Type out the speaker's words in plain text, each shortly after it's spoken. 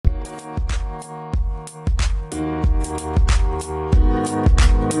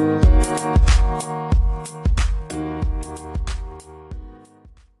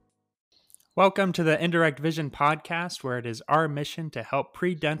Welcome to the Indirect Vision podcast, where it is our mission to help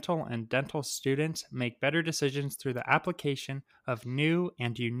pre-dental and dental students make better decisions through the application of new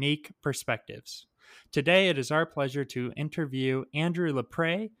and unique perspectives. Today, it is our pleasure to interview Andrew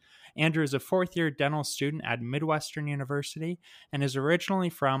Lapray. Andrew is a fourth-year dental student at Midwestern University and is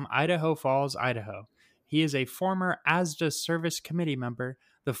originally from Idaho Falls, Idaho. He is a former ASDA Service committee member,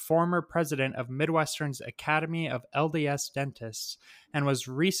 the former president of Midwestern's Academy of LDS Dentists, and was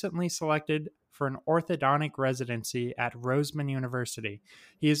recently selected for an orthodontic residency at Roseman University.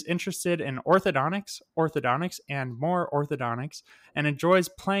 He is interested in orthodontics, and more orthodontics, and enjoys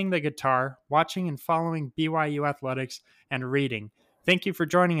playing the guitar, watching and following BYU athletics, and reading. Thank you for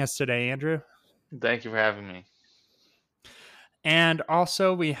joining us today, Andrew. Thank you for having me. And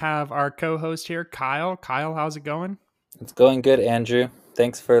also, we have our co-host here, Kyle. Kyle, how's it going? It's going good, Andrew.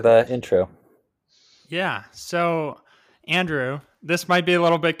 Thanks for the intro. Yeah, so Andrew, this might be a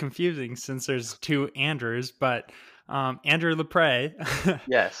little bit confusing since there's two Andrews, but Andrew Lapray.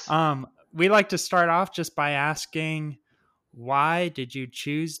 Yes. We like to start off just by asking, why did you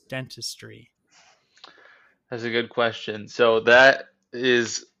choose dentistry? That's a good question. So that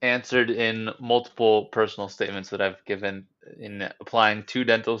is answered in multiple personal statements that I've given in applying to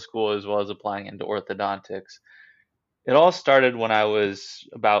dental school as well as applying into orthodontics. It all started when I was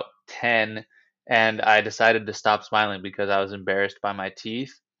about 10 and I decided to stop smiling because I was embarrassed by my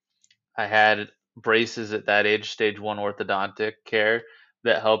teeth. I had braces at that age, stage 1 orthodontic care,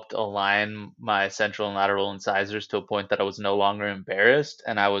 that helped align my central and lateral incisors to a point that I was no longer embarrassed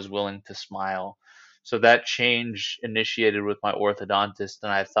and I was willing to smile. So that change initiated with my orthodontist,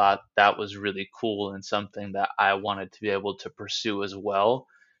 and I thought that was really cool and something that I wanted to be able to pursue as well,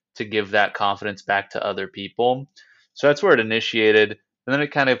 to give that confidence back to other people. So that's where it initiated. And then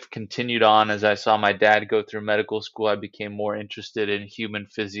it kind of continued on as I saw my dad go through medical school. I became more interested in human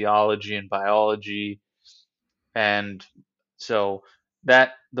physiology and biology. And so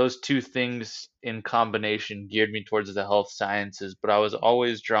those two things in combination geared me towards the health sciences, but I was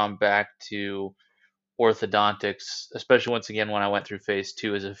always drawn back to orthodontics, especially once again when I went through phase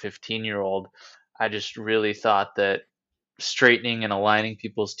 2 as a 15-year-old. I just really thought that straightening and aligning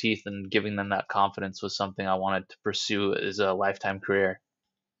people's teeth and giving them that confidence was something I wanted to pursue as a lifetime career.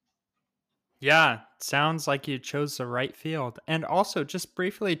 Yeah, sounds like you chose the right field. And also, just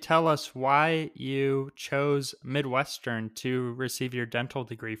briefly tell us why you chose Midwestern to receive your dental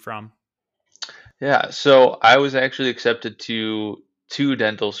degree from. Yeah, so I was actually accepted to two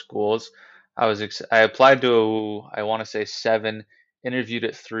dental schools. I applied to, I want to say 7, interviewed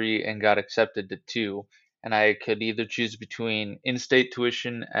at 3, and got accepted to 2. And I could either choose between in-state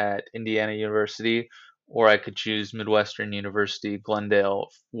tuition at Indiana University, or I could choose Midwestern University, Glendale,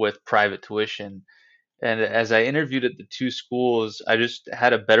 with private tuition. And as I interviewed at the two schools, I just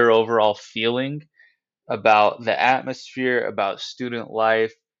had a better overall feeling about the atmosphere, about student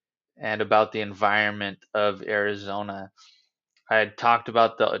life, and about the environment of Arizona. I had talked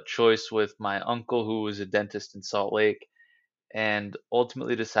about the choice with my uncle, who was a dentist in Salt Lake, and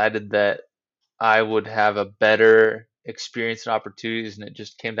ultimately decided that I would have a better experience and opportunities. And it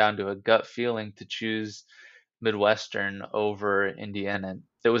just came down to a gut feeling to choose Midwestern over Indiana.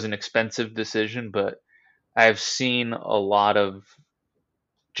 It was an expensive decision, but I've seen a lot of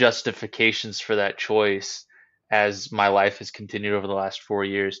justifications for that choice as my life has continued over the last 4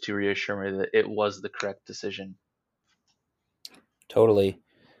 years to reassure me that it was the correct decision. Totally.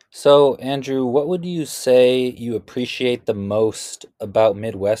 So, Andrew, what would you say you appreciate the most about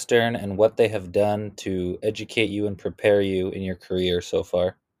Midwestern and what they have done to educate you and prepare you in your career so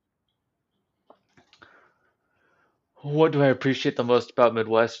far? What do I appreciate the most about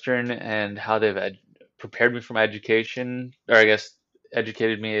Midwestern and how they've prepared me for my education, or I guess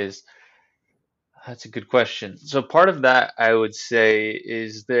educated me, is that's a good question. So part of that I would say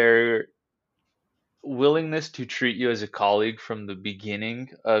is their willingness to treat you as a colleague from the beginning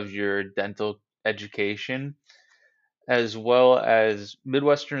of your dental education, as well as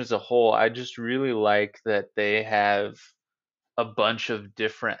Midwestern as a whole. I just really like that they have a bunch of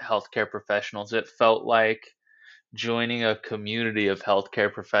different healthcare professionals. It felt like joining a community of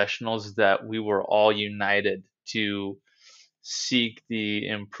healthcare professionals, that we were all united to seek the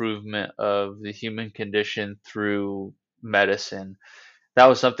improvement of the human condition through medicine. That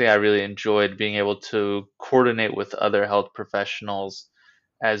was something I really enjoyed, being able to coordinate with other health professionals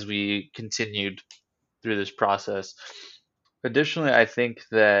as we continued through this process. Additionally, I think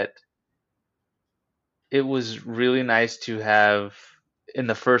that it was really nice to have, in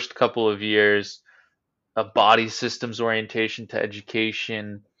the first couple of years, a body systems orientation to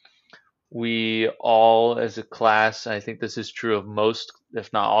education. We all, as a class, I think this is true of most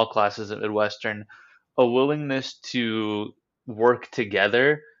if not all classes at Midwestern, a willingness to work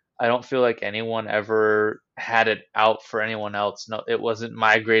together. I don't feel like anyone ever had it out for anyone else. No, it wasn't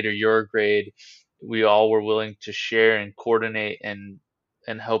my grade or your grade. We all were willing to share and coordinate and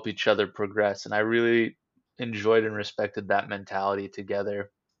help each other progress. And I really enjoyed and respected that mentality together.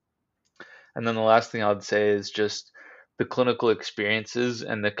 And then the last thing I would say is just the clinical experiences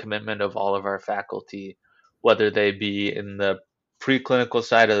and the commitment of all of our faculty, whether they be in the preclinical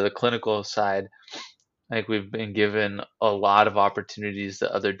side or the clinical side. I think we've been given a lot of opportunities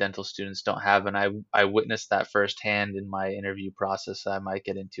that other dental students don't have, and I witnessed that firsthand in my interview process. I might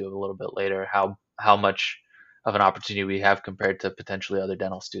get into a little bit later how much of an opportunity we have compared to potentially other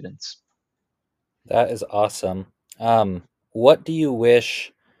dental students. That is awesome. What do you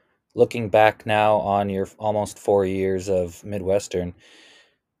wish, looking back now on your almost 4 years of Midwestern,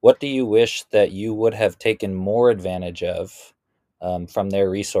 what do you wish that you would have taken more advantage of from their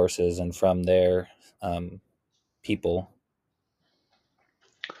resources and from their people?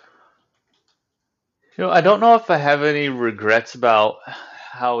 I don't know if I have any regrets about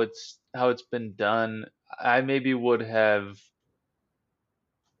how it's been done. I maybe would have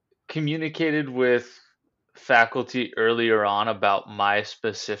communicated with faculty earlier on about my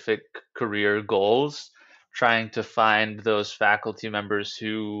specific career goals, trying to find those faculty members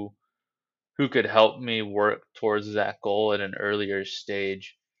who could help me work towards that goal at an earlier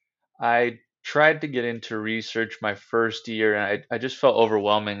stage. I tried to get into research my first year, and I just felt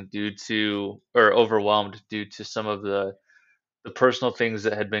overwhelmed due to some of the personal things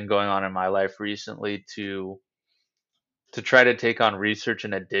that had been going on in my life recently to try to take on research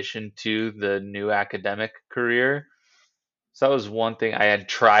in addition to the new academic career. So that was one thing I had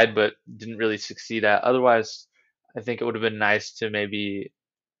tried but didn't really succeed at. Otherwise, I think it would have been nice to maybe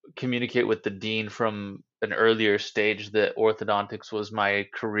communicate with the dean from an earlier stage that orthodontics was my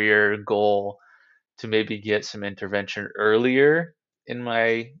career goal, to maybe get some intervention earlier in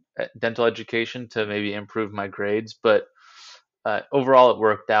my dental education to maybe improve my grades. But overall, it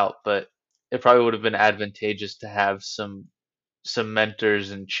worked out. But it probably would have been advantageous to have some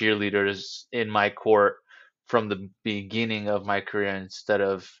mentors and cheerleaders in my court from the beginning of my career instead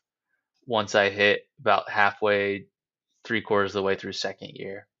of once I hit about halfway, three-quarters of the way through second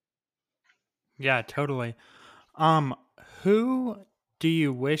year. Yeah, totally. Um, who do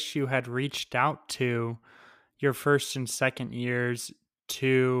you wish you had reached out to your first and second years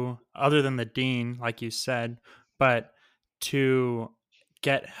to, other than the dean, like you said, but to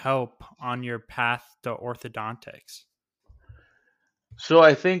get help on your path to orthodontics? So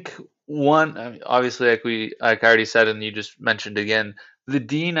I think one, I mean, obviously, like I already said, and you just mentioned again, the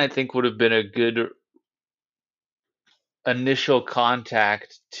dean I think would have been a good initial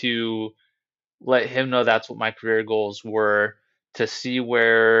contact to let him know that's what my career goals were, to see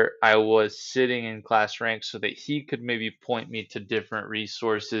where I was sitting in class rank so that he could maybe point me to different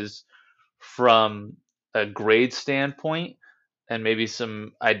resources from a grade standpoint and maybe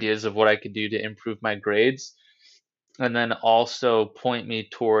some ideas of what I could do to improve my grades. And then also point me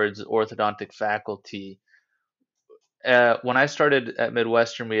towards orthodontic faculty. When I started at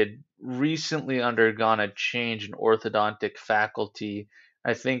Midwestern, we had recently undergone a change in orthodontic faculty.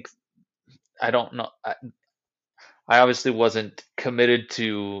 I think I don't know. I obviously wasn't committed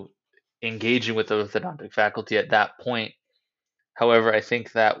to engaging with the orthodontic faculty at that point. However, I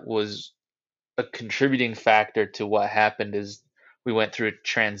think that was a contributing factor to what happened is we went through a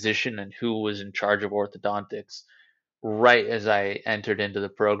transition and who was in charge of orthodontics right as I entered into the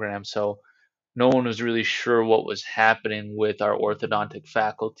program. So no one was really sure what was happening with our orthodontic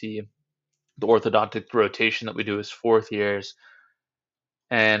faculty. The orthodontic rotation that we do is 4th years,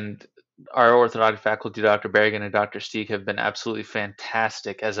 and our orthodontic faculty, Dr. Berrigan and Dr. Steek, have been absolutely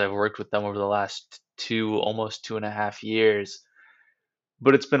fantastic as I've worked with them over the last almost 2.5 years.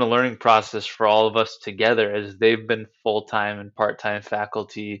 But it's been a learning process for all of us together as they've been full time and part time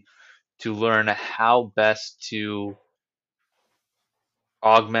faculty to learn how best to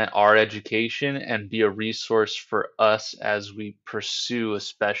augment our education and be a resource for us as we pursue a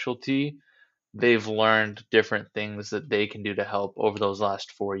specialty. They've learned different things that they can do to help over those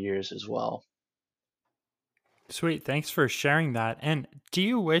last 4 years as well. Sweet. Thanks for sharing that. And do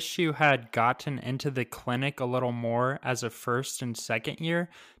you wish you had gotten into the clinic a little more as a first and second year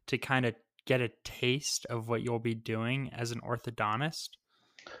to kind of get a taste of what you'll be doing as an orthodontist?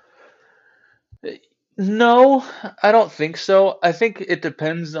 No, I don't think so. I think it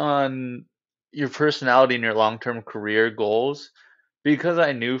depends on your personality and your long-term career goals. Because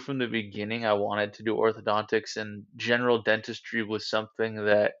I knew from the beginning I wanted to do orthodontics, and general dentistry was something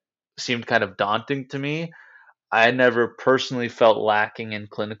that seemed kind of daunting to me. I never personally felt lacking in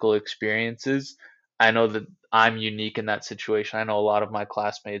clinical experiences. I know that I'm unique in that situation. I know a lot of my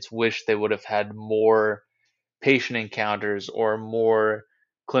classmates wish they would have had more patient encounters or more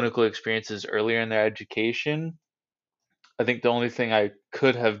clinical experiences earlier in their education. I think the only thing I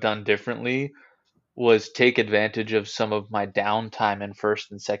could have done differently was take advantage of some of my downtime in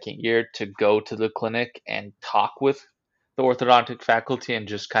first and second year to go to the clinic and talk with the orthodontic faculty and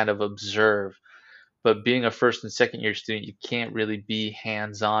just kind of observe. But being a first and second year student, you can't really be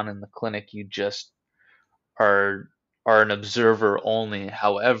hands on in the clinic. You just are are an observer only.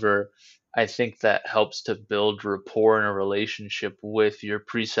 However, I think that helps to build rapport and a relationship with your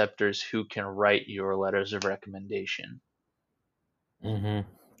preceptors who can write your letters of recommendation. Mm-hmm.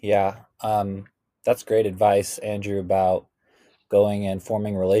 Yeah. That's great advice, Andrew, about going and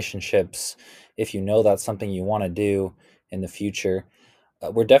forming relationships if you know that's something you want to do in the future.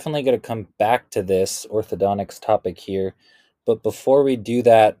 We're definitely going to come back to this orthodontics topic here. But before we do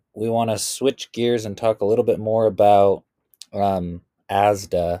that, we want to switch gears and talk a little bit more about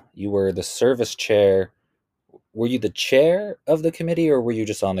ASDA. You were the service chair. Were you the chair of the committee or were you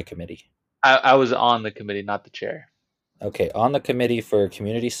just on the committee? I was on the committee, not the chair. Okay, on the committee for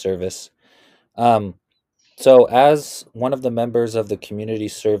community service. Um, so, as one of the members of the community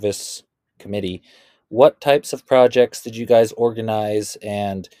service committee, what types of projects did you guys organize,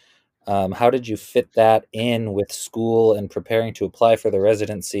 and how did you fit that in with school and preparing to apply for the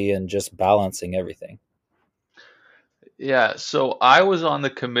residency and just balancing everything? Yeah, so I was on the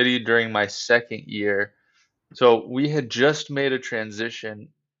committee during my second year. So we had just made a transition.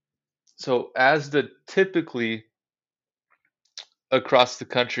 So as the typically across the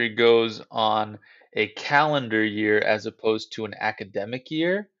country goes on a calendar year as opposed to an academic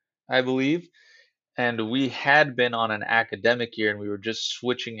year, I believe. And we had been on an academic year and we were just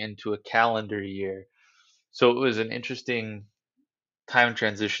switching into a calendar year. So it was an interesting time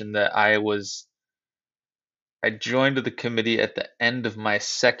transition that I joined the committee at the end of my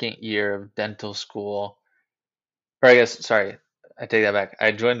second year of dental school. Or I guess, sorry, I take that back.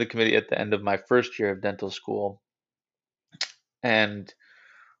 I joined the committee at the end of my first year of dental school, and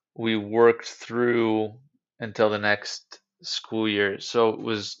we worked through until the next school year. So it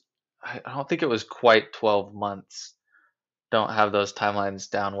was, I don't think it was quite 12 months. Don't have those timelines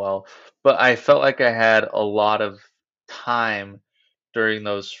down well, but I felt like I had a lot of time during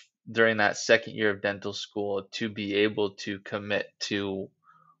those during that second year of dental school to be able to commit to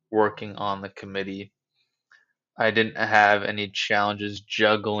working on the committee. I didn't have any challenges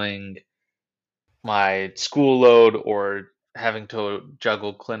juggling my school load or having to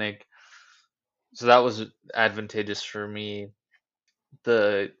juggle clinic. So that was advantageous for me.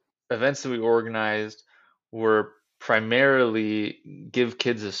 The events that we organized were primarily Give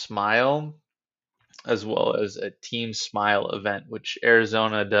Kids a Smile as well as a Team Smile event, which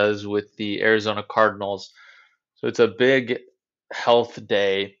Arizona does with the Arizona Cardinals. So it's a big health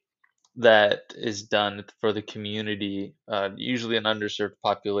day that is done for the community, usually an underserved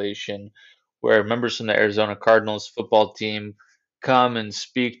population, where members from the Arizona Cardinals football team come and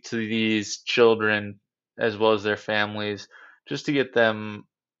speak to these children as well as their families just to get them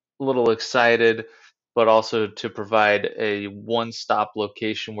a little excited, but also to provide a one stop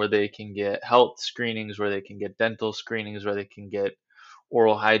location where they can get health screenings, where they can get dental screenings, where they can get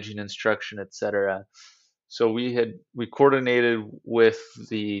oral hygiene instruction, etc. So we coordinated with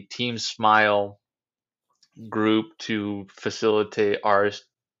the Team Smile group to facilitate our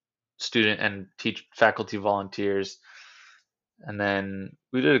student and teach faculty volunteers. And then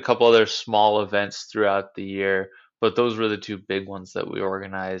we did a couple other small events throughout the year, but those were the two big ones that we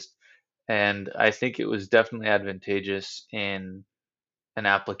organized. And I think it was definitely advantageous in an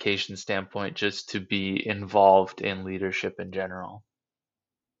application standpoint just to be involved in leadership in general.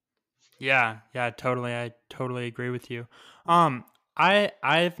 Yeah, totally. I totally agree with you.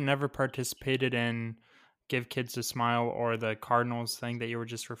 I've never participated in Give Kids a Smile or the Cardinals thing that you were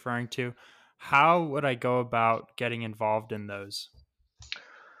just referring to. How would I go about getting involved in those?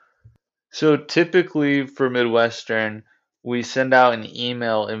 So typically for Midwestern, we send out an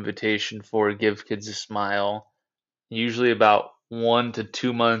email invitation for Give Kids a Smile, usually about 1 to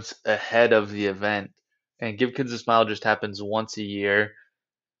 2 months ahead of the event. And Give Kids a Smile just happens once a year,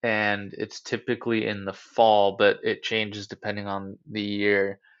 and it's typically in the fall, but it changes depending on the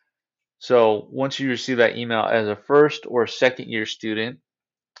year. So once you receive that email as a first or second year student,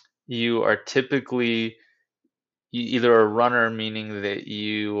 you are typically either a runner, meaning that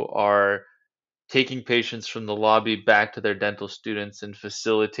you are taking patients from the lobby back to their dental students and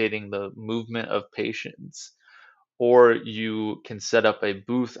facilitating the movement of patients, or you can set up a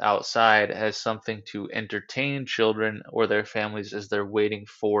booth outside as something to entertain children or their families as they're waiting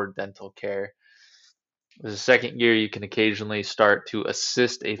for dental care. As a second year, you can occasionally start to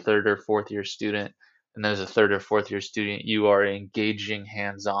assist a third or fourth year student. And as a third or fourth year student, you are engaging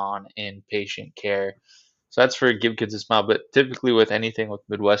hands on in patient care. So that's for Give Kids a Smile. But typically, with anything with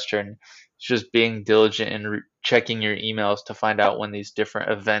Midwestern, it's just being diligent and checking your emails to find out when these different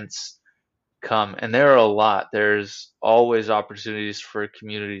events come. And there are a lot. There's always opportunities for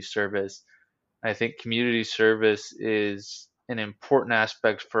community service. I think community service is an important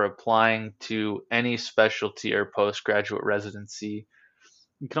aspect for applying to any specialty or postgraduate residency.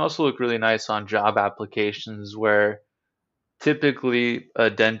 It can also look really nice on job applications where typically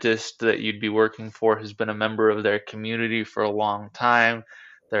a dentist that you'd be working for has been a member of their community for a long time.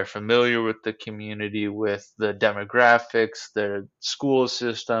 They're familiar with the community, with the demographics, their school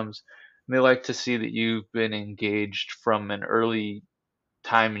systems. And they like to see that you've been engaged from an early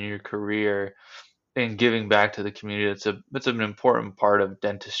time in your career and giving back to the community. That's an important part of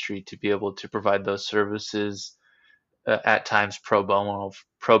dentistry, to be able to provide those services, at times pro bono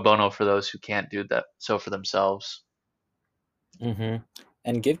for those who can't do that so for themselves. Mm-hmm.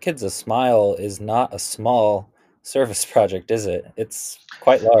 And Give Kids a Smile is not a small service project, is it? It's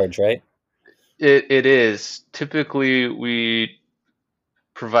quite large, right? It is. Typically, we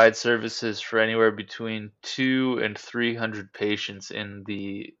provide services for anywhere between 200 and 300 patients in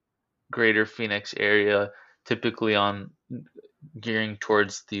the greater Phoenix area, typically on gearing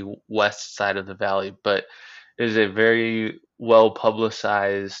towards the west side of the valley, but it is a very well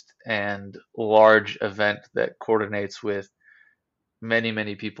publicized and large event that coordinates with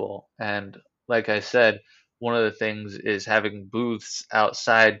many people. And like I said, one of the things is having booths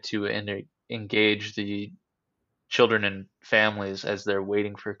outside to engage the children and families as they're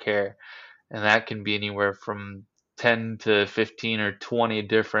waiting for care. And that can be anywhere from 10 to 15 or 20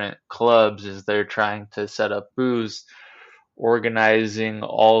 different clubs as they're trying to set up booths, organizing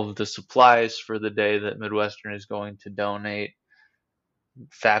all of the supplies for the day that Midwestern is going to donate,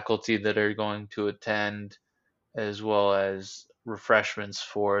 faculty that are going to attend, as well as refreshments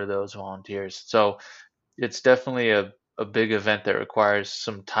for those volunteers. So it's definitely a big event that requires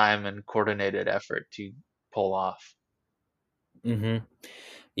some time and coordinated effort to pull off. Mm-hmm.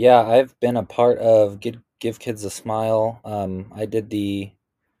 Yeah, I've been a part of Give Kids a Smile. I did the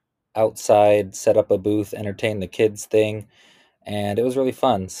outside, set up a booth, entertain the kids thing, and it was really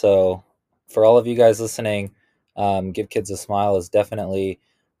fun. So, for all of you guys listening, Give Kids a Smile is definitely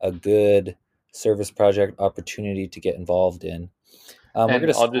a good service project opportunity to get involved in. We're And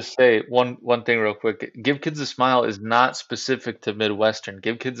gonna. I'll just say one thing real quick. Give Kids a Smile is not specific to Midwestern.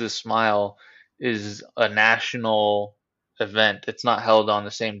 Give Kids a Smile is a national event. It's not held on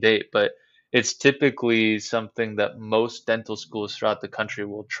the same date, but it's typically something that most dental schools throughout the country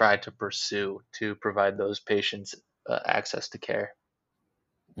will try to pursue to provide those patients access to care.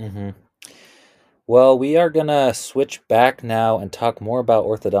 Mhm. Well, we are gonna switch back now and talk more about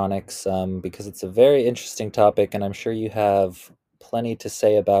orthodontics, because it's a very interesting topic, and I'm sure you have plenty to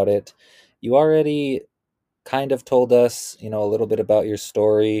say about it. You already kind of told us, a little bit about your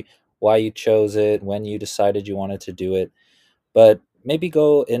story, why you chose it, when you decided you wanted to do it, but maybe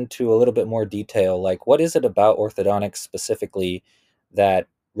go into a little bit more detail. Like, what is it about orthodontics specifically that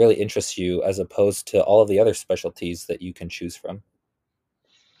really interests you as opposed to all of the other specialties that you can choose from?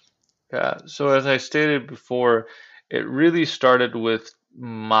 Yeah, so as I stated before, it really started with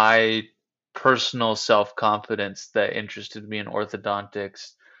my personal self-confidence that interested me in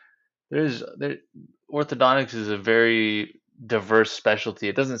orthodontics. There orthodontics is a very diverse specialty.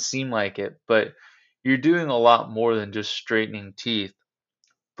 It doesn't seem like it, but you're doing a lot more than just straightening teeth.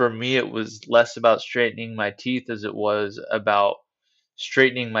 For me, it was less about straightening my teeth as it was about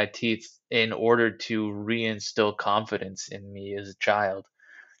straightening my teeth in order to reinstill confidence in me as a child.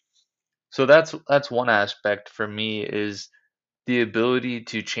 So that's one aspect for me, is the ability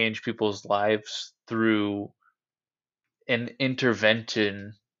to change people's lives through an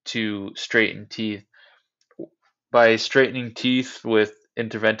intervention to straighten teeth. By straightening teeth with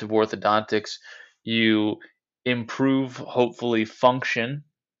interventive orthodontics, you improve, hopefully, function,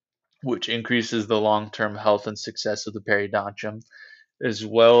 which increases the long-term health and success of the periodontium, as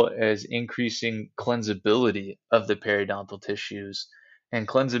well as increasing cleansability of the periodontal tissues. And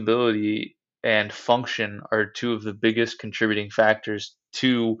cleansability and function are two of the biggest contributing factors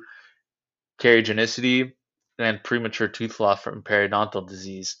to keratogenicity and premature tooth loss from periodontal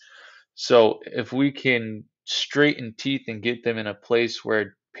disease. So if we can straighten teeth and get them in a place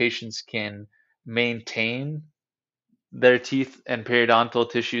where patients can maintain their teeth and periodontal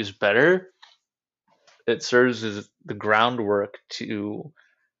tissues better, it serves as the groundwork to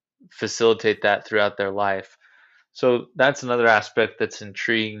facilitate that throughout their life. So that's another aspect that's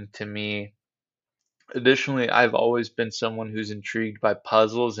intriguing to me. Additionally, I've always been someone who's intrigued by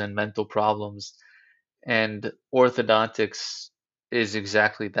puzzles and mental problems, and orthodontics is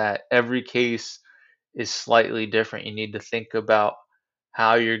exactly that. Every case is slightly different. You need to think about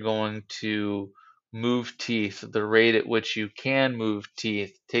how you're going to move teeth, the rate at which you can move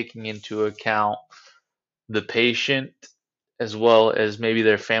teeth, taking into account the patient as well as maybe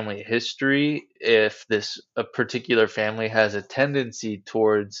their family history. If this a particular family has a tendency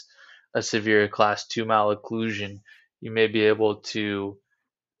towards a severe class 2 malocclusion, you may be able to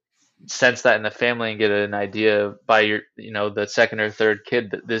sense that in the family and get an idea by your, the second or third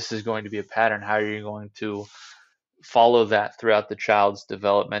kid that this is going to be a pattern. How are you going to follow that throughout the child's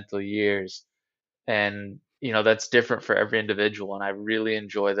developmental years? And that's different for every individual, and I really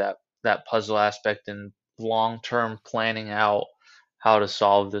enjoy that puzzle aspect and long-term planning out how to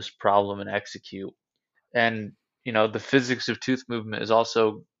solve this problem and execute. And the physics of tooth movement is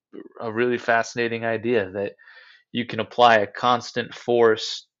also a really fascinating idea, that you can apply a constant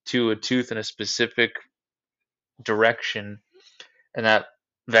force to a tooth in a specific direction, and that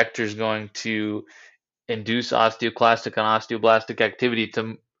vector is going to induce osteoclastic and osteoblastic activity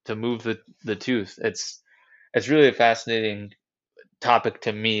to move the tooth. It's really a fascinating topic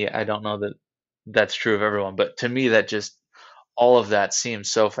to me. I don't know that that's true of everyone, but to me, that just all of that seems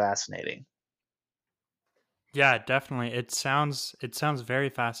so fascinating. Yeah, definitely. It sounds very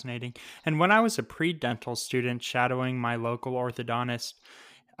fascinating. And when I was a pre-dental student shadowing my local orthodontist,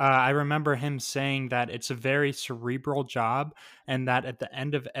 I remember him saying that it's a very cerebral job, and that at the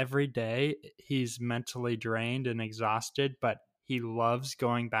end of every day, he's mentally drained and exhausted, but he loves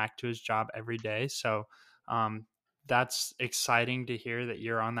going back to his job every day. So, um, that's exciting to hear that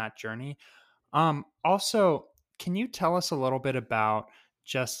you're on that journey. Also, can you tell us a little bit about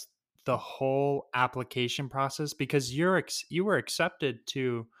just the whole application process, because you were accepted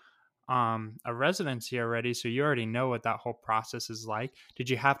to a residency already, so you already know what that whole process is like. Did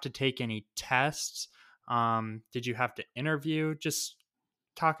you have to take any tests? Did you have to interview? Just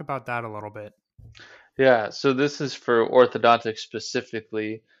talk about that a little bit. Yeah, so this is for orthodontics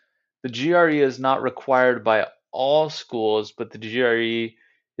specifically. The GRE is not required by all schools, but the GRE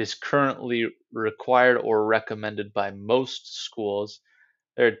is currently required or recommended by most schools.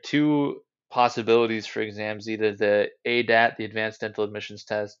 There are two possibilities for exams, either the ADAT, the Advanced Dental Admissions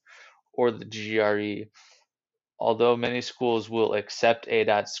Test, or the GRE. Although many schools will accept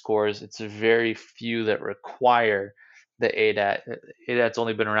ADAT scores, it's very few that require the ADAT. ADAT's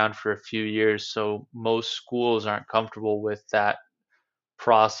only been around for a few years, so most schools aren't comfortable with that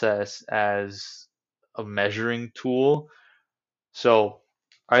process as a measuring tool. So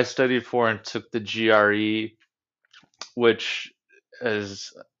I studied for and took the GRE, which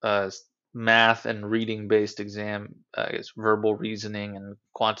is a math and reading based exam. It's verbal reasoning and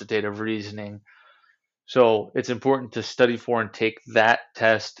quantitative reasoning. So it's important to study for and take that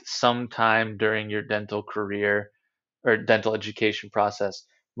test sometime during your dental career or dental education process.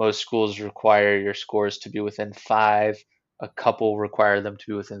 Most schools require your scores to be within 5. A couple require them to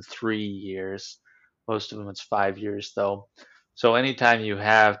be within 3 years. Most of them it's 5 years though. So anytime you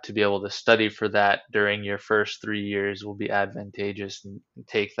have to be able to study for that during your first 3 years will be advantageous, and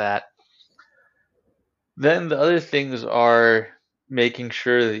take that. Then the other things are making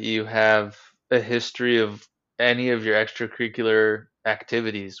sure that you have a history of any of your extracurricular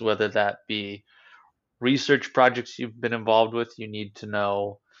activities, whether that be research projects you've been involved with. You need to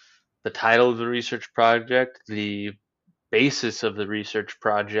know the title of the research project, the basis of the research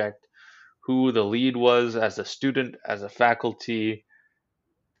project, who the lead was as a student, as a faculty,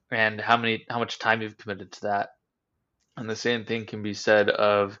 and how much time you've committed to that. And the same thing can be said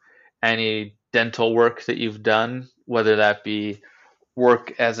of any dental work that you've done, whether that be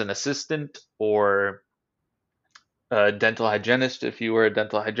work as an assistant or a dental hygienist, if you were a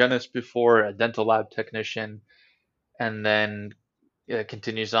dental hygienist before, a dental lab technician, and then it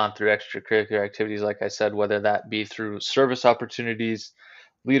continues on through extracurricular activities, like I said, whether that be through service opportunities,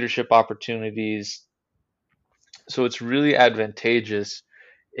 leadership opportunities. So it's really advantageous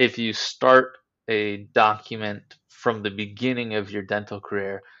if you start a document from the beginning of your dental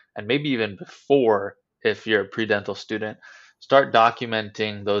career, and maybe even before, if you're a pre-dental student, start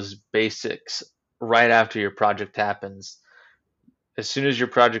documenting those basics right after your project happens. As soon as your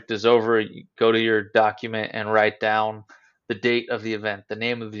project is over, you go to your document and write down the date of the event, the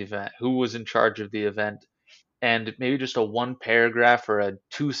name of the event, who was in charge of the event, and maybe just a one paragraph or a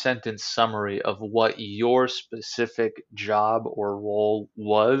 2 sentence summary of what your specific job or role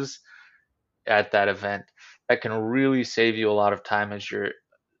was. at that event. That can really save you a lot of time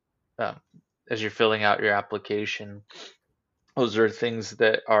um, as you're filling out your application. Those are things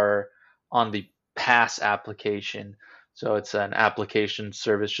that are on the pass application. So it's an application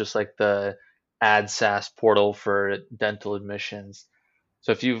service just like the AdSAS portal for dental admissions.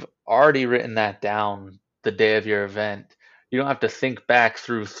 So if you've already written that down the day of your event, you don't have to think back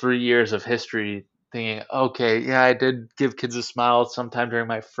through 3 years of history thinking, okay, yeah, I did give kids a smile sometime during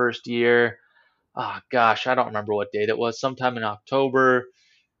my first year. Oh gosh, I don't remember what date it was, sometime in October.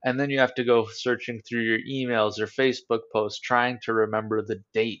 And then you have to go searching through your emails or Facebook posts trying to remember the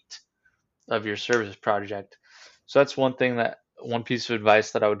date of your service project. So that's one piece of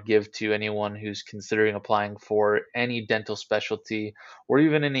advice that I would give to anyone who's considering applying for any dental specialty or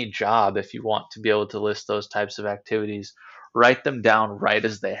even any job. If you want to be able to list those types of activities, write them down right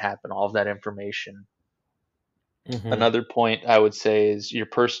as they happen, all of that information. Mm-hmm. Another point I would say is your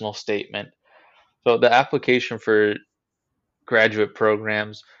personal statement. So the application for graduate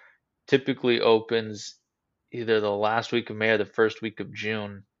programs typically opens either the last week of May or the first week of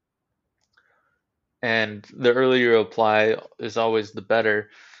June. And the earlier you apply is always the better.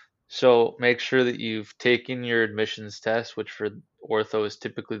 So make sure that you've taken your admissions test, which for ortho is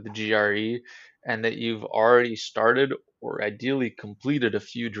typically the GRE, and that you've already started or ideally completed a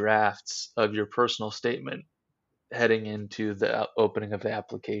few drafts of your personal statement heading into the opening of the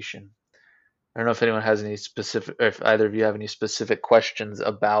application. I don't know if anyone has any specific, or if either of you have any specific questions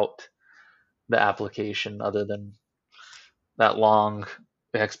about the application other than that long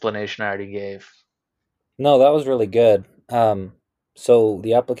explanation I already gave. No, that was really good. So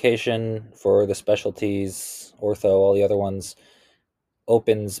the application for the specialties, ortho, all the other ones,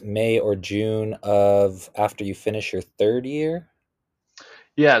 opens May or June of after you finish your third year?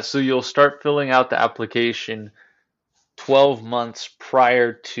 Yeah, so you'll start filling out the application 12 months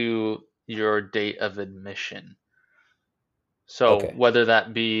prior to your date of admission. So Okay. whether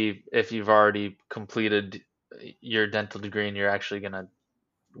that be if you've already completed your dental degree and you're actually going to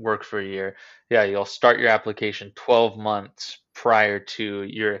work for a year, yeah, you'll start your application 12 months prior to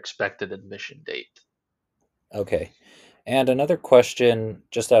your expected admission date. Okay. And another question,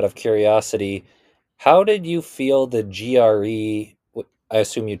 just out of curiosity, how did you feel the GRE? I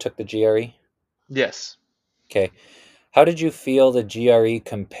assume you took the GRE? Yes. Okay. How did you feel the GRE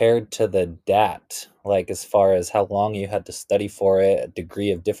compared to the DAT? Like, as far as how long you had to study for it, a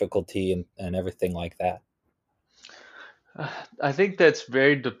degree of difficulty, and everything like that? I think that's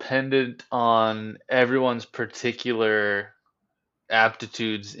very dependent on everyone's particular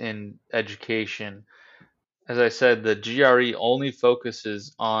aptitudes in education. As I said, the GRE only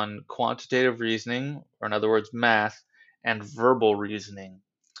focuses on quantitative reasoning, or in other words, math, and verbal reasoning.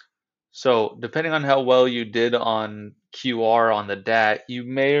 So, depending on how well you did on QR on the DAT, you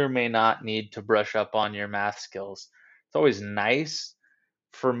may or may not need to brush up on your math skills. It's always nice.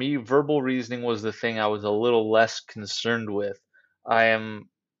 For me, verbal reasoning was the thing I was a little less concerned with. I am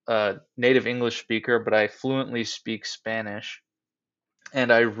a native English speaker, but I fluently speak Spanish,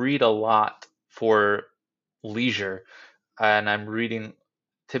 and I read a lot for leisure, and I'm reading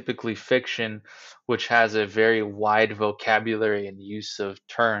typically fiction, which has a very wide vocabulary and use of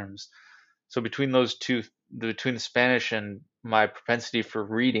terms. So between those two, between the Spanish and my propensity for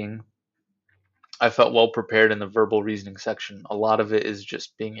reading, I felt well prepared in the verbal reasoning section. A lot of it is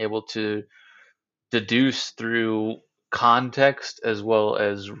just being able to deduce through context as well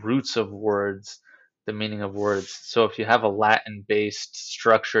as roots of words the meaning of words. So if you have a Latin based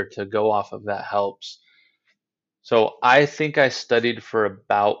structure to go off of, that helps. So I think I studied for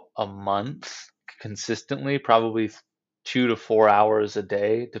about a month consistently, probably 2 to 4 hours a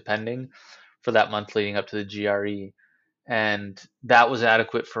day, depending, for that month leading up to the GRE. And that was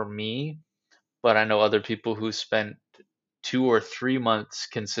adequate for me, but I know other people who spent 2 or 3 months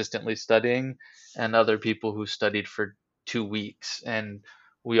consistently studying, and other people who studied for 2 weeks, and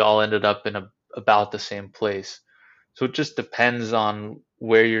we all ended up in about the same place. So it just depends on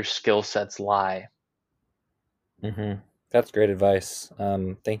where your skill sets lie. Mm-hmm. That's great advice.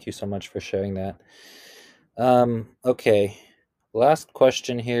 Thank you so much for sharing that. Okay. Last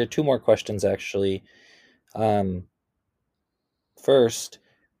question here. Two more questions, actually. Um, First,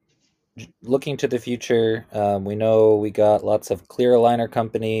 looking to the future, we know we got lots of clear aligner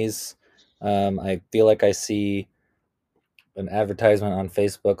companies. I feel like I see an advertisement on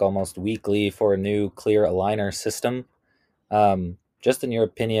Facebook almost weekly for a new clear aligner system. Just in your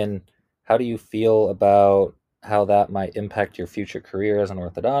opinion, how do you feel about how that might impact your future career as an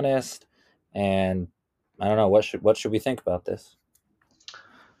orthodontist? And I don't know, what should we think about this?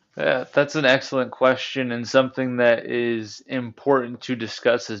 Yeah, that's an excellent question and something that is important to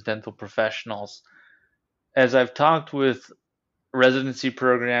discuss as dental professionals. As I've talked with residency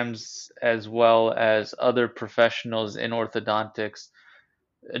programs as well as other professionals in orthodontics,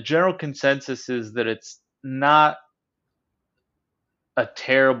 a general consensus is that it's not a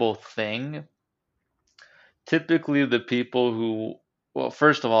terrible thing. Typically, the people who, well,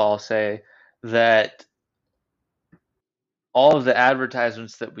 first of all, I'll say that all of the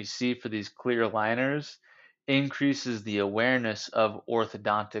advertisements that we see for these clear aligners increases the awareness of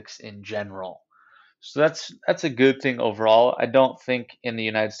orthodontics in general. So that's a good thing overall. I don't think in the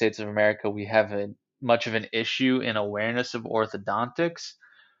United States of America we have much of an issue in awareness of orthodontics,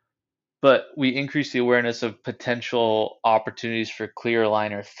 but we increase the awareness of potential opportunities for clear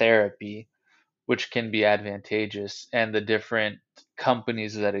aligner therapy, which can be advantageous, and the different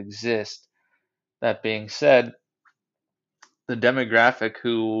companies that exist. That being said, the demographic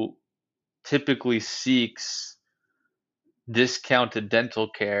who typically seeks discounted dental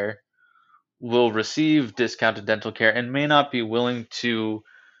care will receive discounted dental care and may not be willing to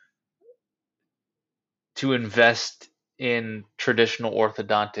invest in traditional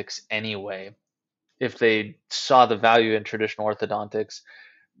orthodontics anyway. If they saw the value in traditional orthodontics,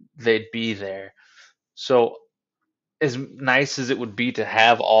 they'd be there. So as nice as it would be to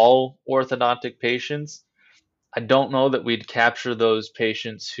have all orthodontic patients, I don't know that we'd capture those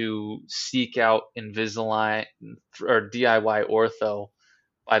patients who seek out Invisalign or DIY ortho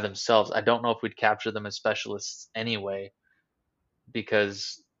by themselves. I don't know if we'd capture them as specialists anyway,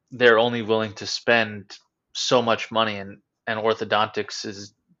 because they're only willing to spend so much money, and orthodontics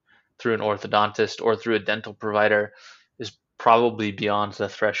is through an orthodontist or through a dental provider is probably beyond the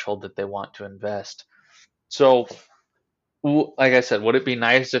threshold that they want to invest. So, like I said, would it be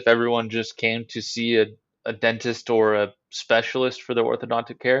nice if everyone just came to see a dentist or a specialist for their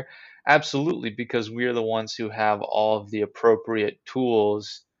orthodontic care? Absolutely, because we are the ones who have all of the appropriate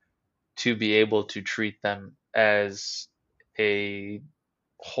tools to be able to treat them as a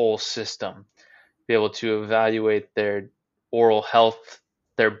whole system, be able to evaluate their oral health,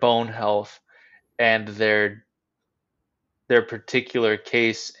 their bone health, and their particular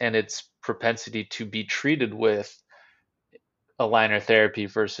case and its propensity to be treated with aligner therapy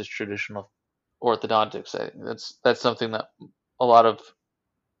versus traditional orthodontics. That's something that a lot of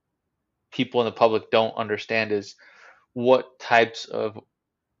people in the public don't understand is what types of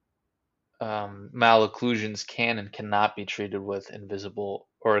malocclusions can and cannot be treated with invisible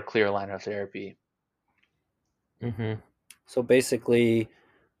or a clear aligner therapy. Mm-hmm. So basically,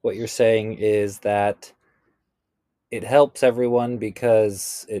 what you're saying is that it helps everyone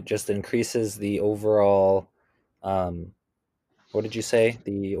because it just increases the overall, um, what did you say?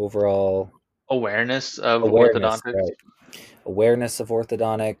 The overall Awareness of awareness, orthodontics. right? Awareness of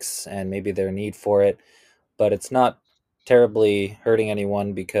orthodontics and maybe their need for it, but it's not terribly hurting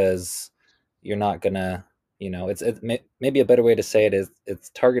anyone because you're not gonna, maybe a better way to say it is it's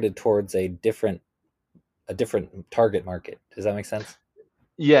targeted towards a different target market. Does that make sense?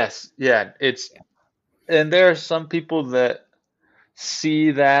 Yes, yeah, and there are some people that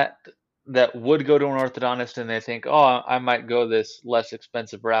see that would go to an orthodontist and they think, oh, I might go this less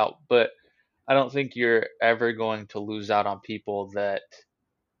expensive route, but I don't think you're ever going to lose out on people that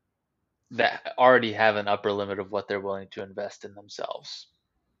already have an upper limit of what they're willing to invest in themselves.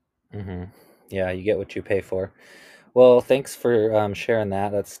 Mm-hmm. Yeah, you get what you pay for. Well, thanks for sharing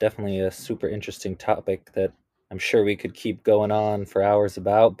that. That's definitely a super interesting topic that I'm sure we could keep going on for hours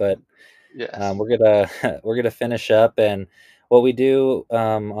about. But Yes. we're gonna we're gonna finish up, and what we do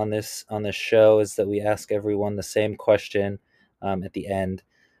on this show is that we ask everyone the same question at the end,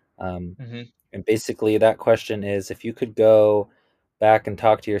 um, Hmm. and basically that question is if you could go back and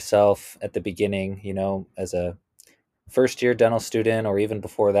talk to yourself at the beginning, as a first year dental student or even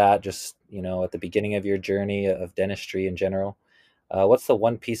before that, just at the beginning of your journey of dentistry in general, what's the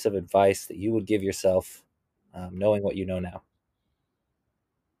one piece of advice that you would give yourself, knowing what you know now?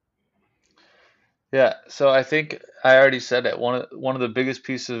 Yeah, so I think I already said it. One of the biggest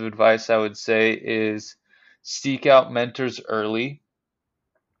pieces of advice I would say is seek out mentors early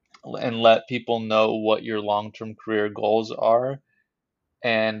and let people know what your long-term career goals are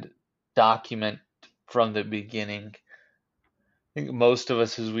and document from the beginning. I think most of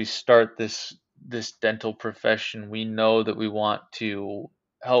us, as we start this dental profession, we know that we want to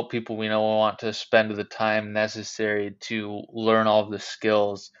help people. We know we want to spend the time necessary to learn all of the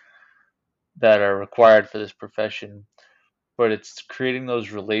skills that are required for this profession. But it's creating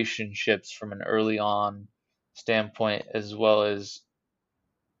those relationships from an early on standpoint, as well as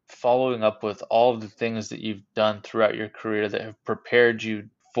following up with all of the things that you've done throughout your career that have prepared you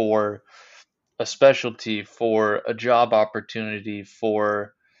for a specialty, for a job opportunity,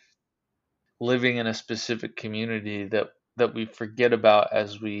 for living in a specific community that we forget about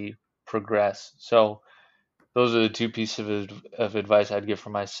as we progress. So those are the two pieces of advice I'd give for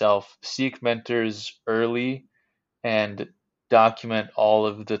myself. Seek mentors early and document all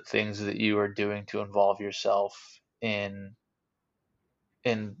of the things that you are doing to involve yourself in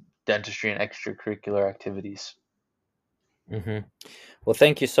dentistry and extracurricular activities. Mm-hmm. Well,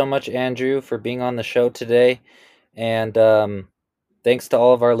 thank you so much, Andrew, for being on the show today. And thanks to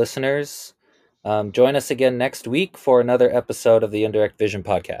all of our listeners. Join us again next week for another episode of the Indirect Vision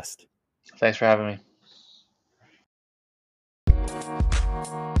Podcast. Thanks for having me.